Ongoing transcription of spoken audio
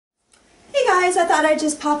guys, I thought I'd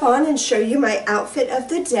just pop on and show you my outfit of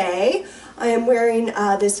the day. I am wearing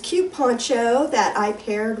this cute poncho that I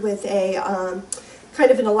paired with a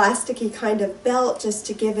kind of an elasticy kind of belt just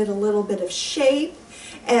to give it a little bit of shape.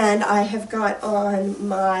 And I have got on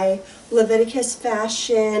my LeviTicus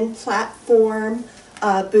Fashion platform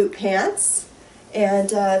boot pants.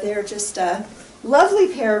 And they're just a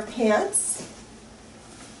lovely pair of pants.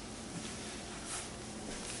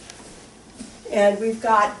 And we've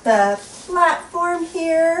got the platform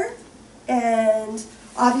here, and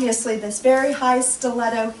obviously this very high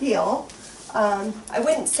stiletto heel. I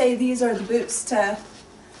wouldn't say these are the boots to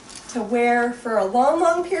wear for a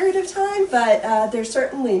long period of time, but they're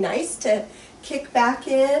certainly nice to kick back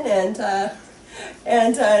in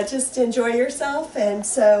and just enjoy yourself. And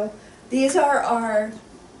so these are our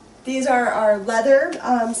leather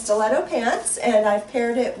stiletto pants, and I've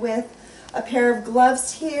paired it with a pair of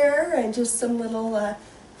gloves here and just some little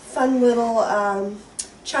fun little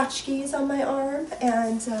tchotchkes on my arm,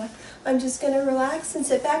 and I'm just going to relax and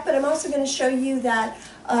sit back. But I'm also going to show you that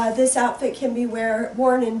this outfit can be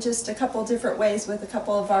worn in just a couple different ways with a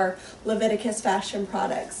couple of our LeviTicus Fashion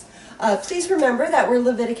products. Please remember that we're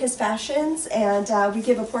LeviTicus Fashions, and we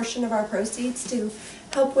give a portion of our proceeds to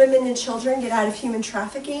help women and children get out of human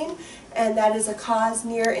trafficking, and that is a cause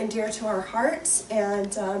near and dear to our hearts.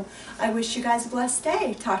 And I wish you guys a blessed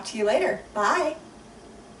day. Talk to you later. Bye.